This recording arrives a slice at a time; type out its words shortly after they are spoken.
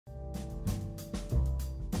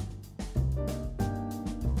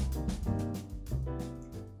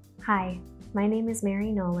Hi, my name is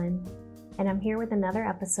Mary Nolan, and I'm here with another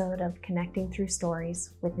episode of Connecting Through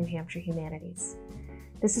Stories with New Hampshire Humanities.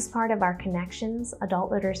 This is part of our Connections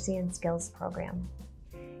Adult Literacy and Skills program.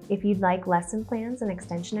 If you'd like lesson plans and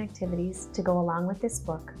extension activities to go along with this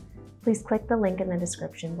book, please click the link in the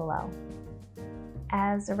description below.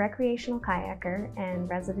 As a recreational kayaker and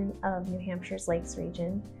resident of New Hampshire's Lakes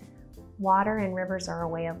region, water and rivers are a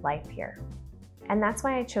way of life here. And that's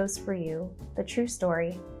why I chose for you the true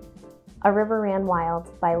story, A River Ran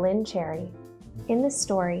Wild by Lynne Cherry. In this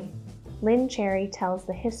story, Lynne Cherry tells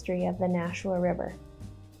the history of the Nashua River,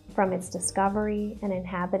 from its discovery and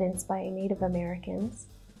inhabitants by Native Americans,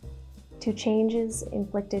 to changes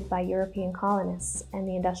inflicted by European colonists and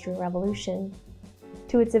the Industrial Revolution,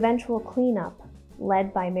 to its eventual cleanup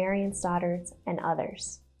led by Marion Stoddard and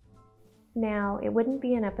others. Now, it wouldn't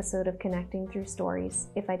be an episode of Connecting Through Stories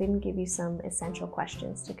if I didn't give you some essential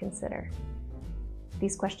questions to consider.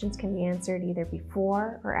 These questions can be answered either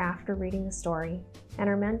before or after reading the story and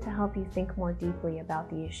are meant to help you think more deeply about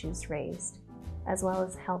the issues raised, as well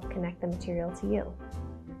as help connect the material to you.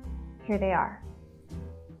 Here they are.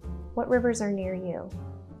 What rivers are near you?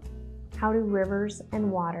 How do rivers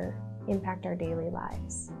and water impact our daily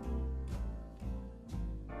lives?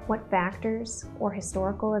 What factors or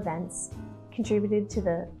historical events contributed to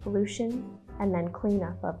the pollution and then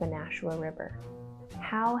cleanup of the Nashua River?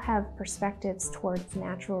 How have perspectives towards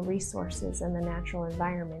natural resources and the natural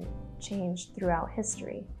environment changed throughout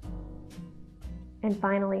history? And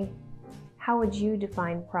finally, how would you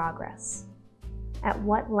define progress? At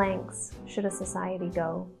what lengths should a society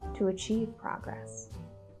go to achieve progress?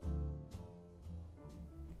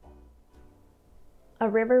 A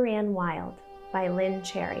River Ran Wild by Lynne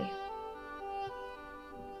Cherry.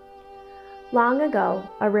 Long ago,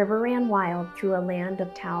 a river ran wild through a land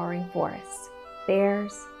of towering forests.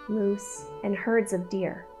 Bears, moose, and herds of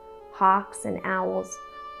deer, hawks and owls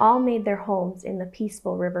all made their homes in the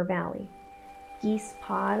peaceful river valley. Geese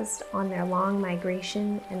paused on their long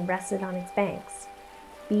migration and rested on its banks.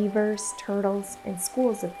 Beavers, turtles, and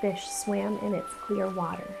schools of fish swam in its clear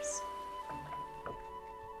waters.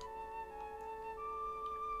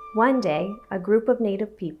 One day, a group of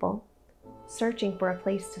native people, searching for a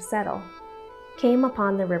place to settle, came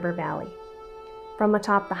upon the river valley. From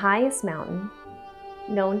atop the highest mountain,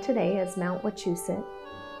 known today as Mount Wachusett,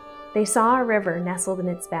 they saw a river nestled in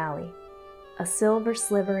its valley, a silver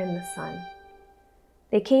sliver in the sun.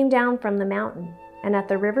 They came down from the mountain, and at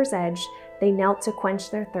the river's edge, they knelt to quench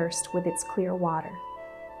their thirst with its clear water.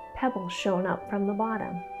 Pebbles shone up from the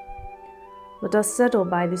bottom. "Let us settle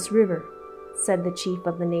by this river," said the chief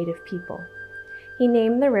of the native people. He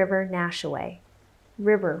named the river Nashua,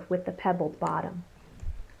 river with the pebbled bottom.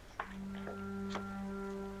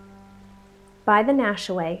 By the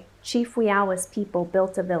Nashua, Chief Wiawa's people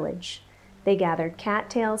built a village. They gathered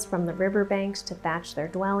cattails from the riverbanks to thatch their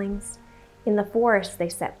dwellings. In the forest, they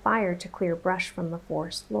set fire to clear brush from the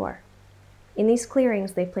forest floor. In these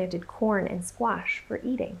clearings, they planted corn and squash for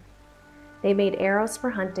eating. They made arrows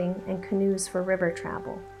for hunting and canoes for river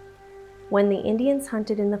travel. When the Indians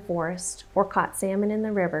hunted in the forest or caught salmon in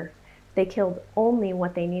the river, they killed only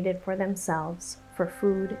what they needed for themselves, for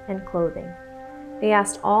food and clothing. They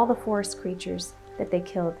asked all the forest creatures that they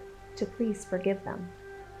killed to please forgive them.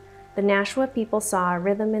 The Nashua people saw a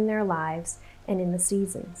rhythm in their lives and in the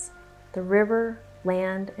seasons. The river,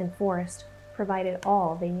 land, and forest provided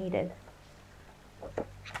all they needed.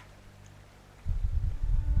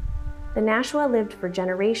 The Nashua lived for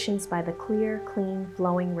generations by the clear, clean,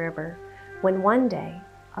 flowing river, when one day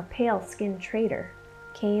a pale-skinned trader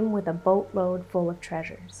came with a boatload full of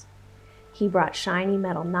treasures. He brought shiny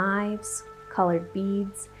metal knives, colored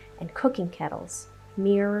beads, and cooking kettles,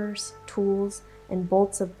 mirrors, tools, and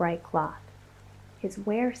bolts of bright cloth. His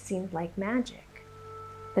wares seemed like magic.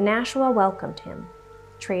 The Nashua welcomed him,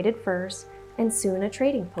 traded furs, and soon a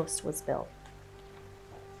trading post was built.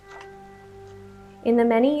 In the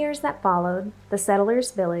many years that followed, the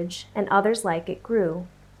settlers' village and others like it grew,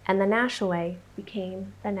 and the Nashua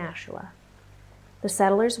became the Nashua. The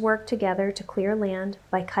settlers worked together to clear land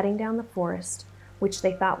by cutting down the forest, which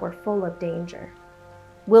they thought were full of danger,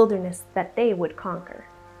 wilderness that they would conquer.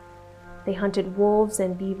 They hunted wolves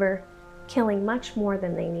and beaver, killing much more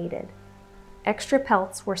than they needed. Extra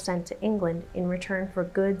pelts were sent to England in return for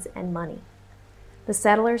goods and money. The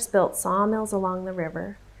settlers built sawmills along the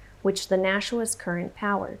river, which the Nashua's current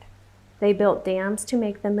powered. They built dams to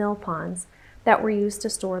make the mill ponds that were used to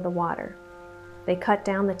store the water. They cut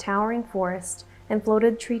down the towering forest and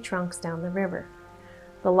floated tree trunks down the river.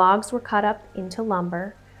 The logs were cut up into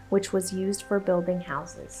lumber, which was used for building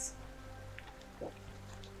houses.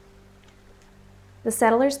 The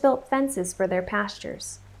settlers built fences for their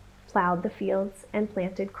pastures, plowed the fields, and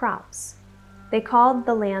planted crops. They called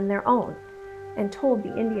the land their own and told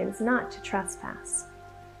the Indians not to trespass.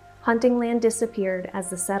 Hunting land disappeared as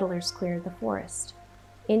the settlers cleared the forest.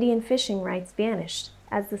 Indian fishing rights vanished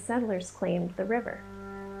as the settlers claimed the river.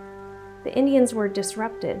 The Indians were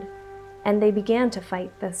disrupted, and they began to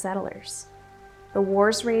fight the settlers. The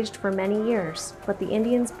wars raged for many years, but the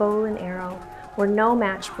Indians' bow and arrow were no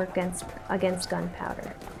match against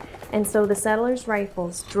gunpowder, and so the settlers'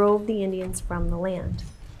 rifles drove the Indians from the land.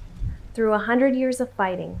 Through 100 years of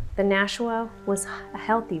fighting, the Nashua was a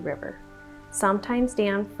healthy river, sometimes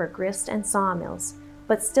dammed for grist and sawmills,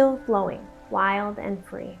 but still flowing, wild and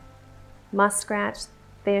free. Muskrats,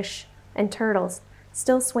 fish, and turtles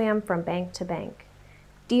still swam from bank to bank.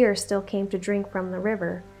 Deer still came to drink from the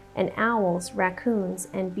river, and owls, raccoons,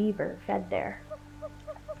 and beaver fed there.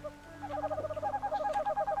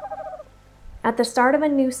 At the start of a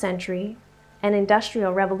new century, an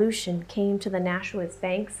industrial revolution came to the Nashua's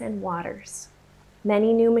banks and waters.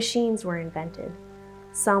 Many new machines were invented.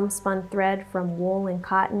 Some spun thread from wool and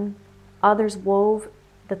cotton, others wove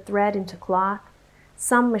the thread into cloth.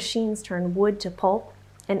 Some machines turned wood to pulp,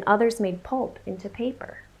 and others made pulp into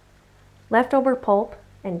paper. Leftover pulp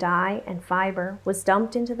and dye and fiber was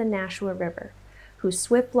dumped into the Nashua River, whose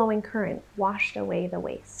swift-flowing current washed away the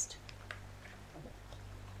waste.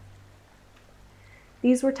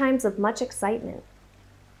 These were times of much excitement,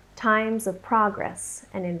 times of progress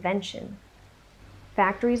and invention.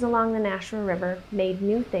 Factories along the Nashua River made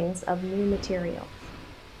new things of new materials.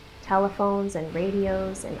 Telephones and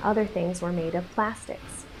radios and other things were made of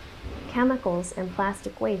plastics. Chemicals and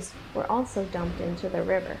plastic waste were also dumped into the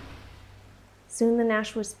river. Soon the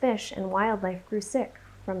Nashua's fish and wildlife grew sick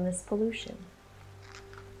from this pollution.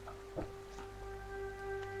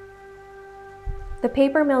 The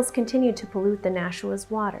paper mills continued to pollute the Nashua's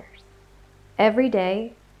waters. Every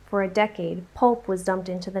day, for a decade, pulp was dumped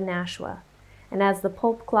into the Nashua, and as the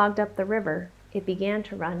pulp clogged up the river, it began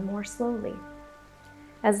to run more slowly.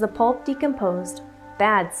 As the pulp decomposed,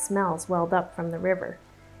 bad smells welled up from the river.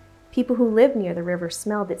 People who lived near the river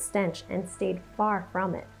smelled its stench and stayed far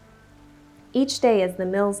from it. Each day as the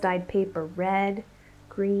mills dyed paper red,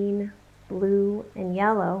 green, blue, and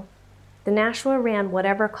yellow, the Nashua ran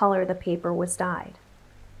whatever color the paper was dyed.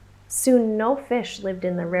 Soon no fish lived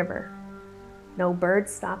in the river. No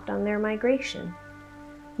birds stopped on their migration.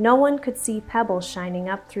 No one could see pebbles shining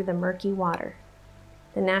up through the murky water.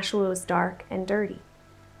 The Nashua was dark and dirty.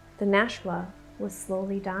 The Nashua was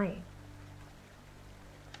slowly dying.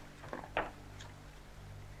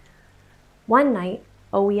 One night,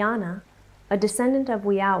 Owiana, a descendant of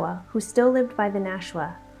Wiawa who still lived by the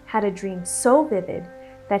Nashua, had a dream so vivid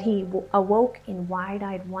that he awoke in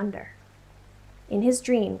wide-eyed wonder. In his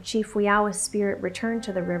dream, Chief Wiawa's spirit returned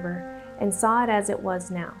to the river and saw it as it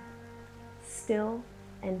was now, still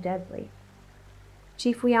and deadly.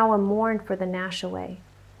 Chief Wiawa mourned for the Nashua,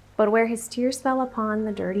 but where his tears fell upon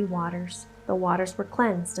the dirty waters, the waters were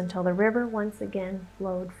cleansed until the river once again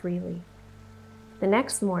flowed freely. The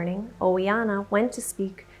next morning, Owiana went to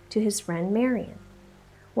speak to his friend Marion.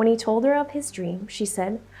 When he told her of his dream, she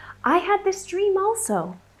said, "I had this dream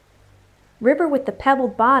also." River with the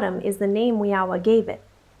pebbled bottom is the name Wiawa gave it,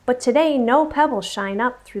 but today no pebbles shine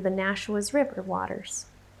up through the Nashua's river waters.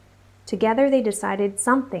 Together they decided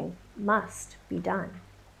something must be done.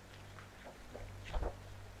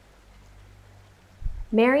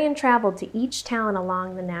 Marion traveled to each town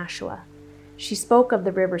along the Nashua. She spoke of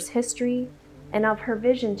the river's history and of her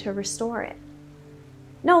vision to restore it.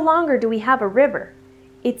 No longer do we have a river.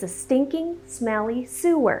 It's a stinking, smelly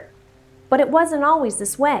sewer. But it wasn't always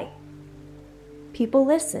this way. People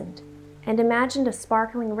listened and imagined a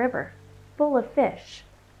sparkling river full of fish.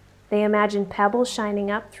 They imagined pebbles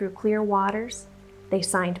shining up through clear waters. They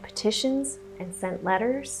signed petitions and sent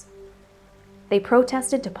letters. They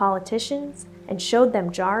protested to politicians and showed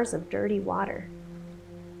them jars of dirty water.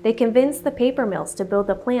 They convinced the paper mills to build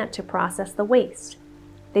a plant to process the waste.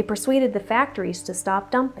 They persuaded the factories to stop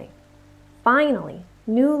dumping. Finally,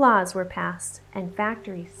 new laws were passed and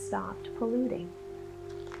factories stopped polluting.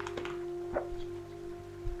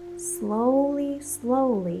 Slowly,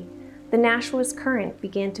 slowly, the Nashua's current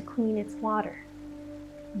began to clean its water.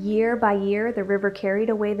 Year by year, the river carried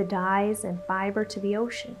away the dyes and fiber to the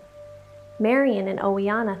ocean. Marion and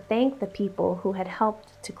Owiana thanked the people who had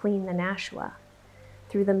helped to clean the Nashua.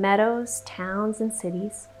 Through the meadows, towns, and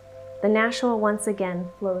cities, the Nashua once again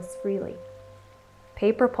flows freely.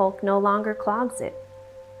 Paper pulp no longer clogs it.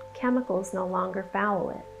 Chemicals no longer foul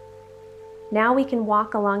it. Now we can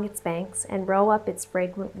walk along its banks and row up its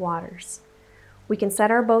fragrant waters. We can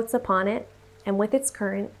set our boats upon it and with its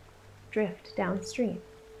current, drift downstream.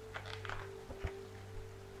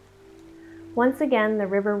 Once again, the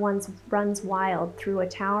river runs wild through a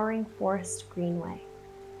towering forest greenway.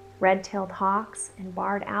 Red-tailed hawks and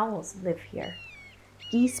barred owls live here.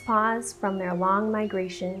 Geese pause from their long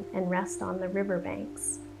migration and rest on the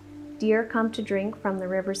riverbanks. Deer come to drink from the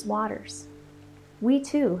river's waters. We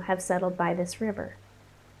too have settled by this river.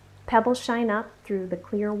 Pebbles shine up through the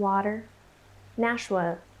clear water.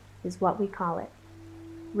 Nashua is what we call it,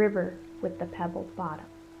 river with the pebbled bottom.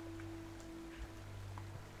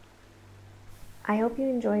 I hope you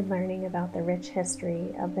enjoyed learning about the rich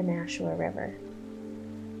history of the Nashua River.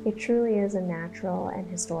 It truly is a natural and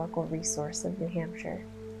historical resource of New Hampshire,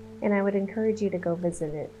 and I would encourage you to go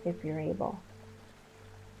visit it if you're able.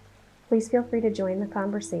 Please feel free to join the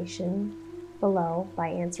conversation below by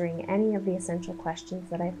answering any of the essential questions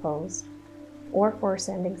that I posed, or for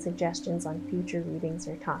sending suggestions on future readings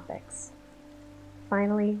or topics.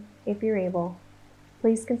 Finally, if you're able,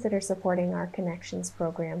 please consider supporting our Connections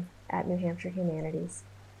program at New Hampshire Humanities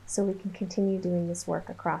so we can continue doing this work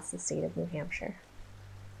across the state of New Hampshire.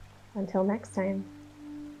 Until next time.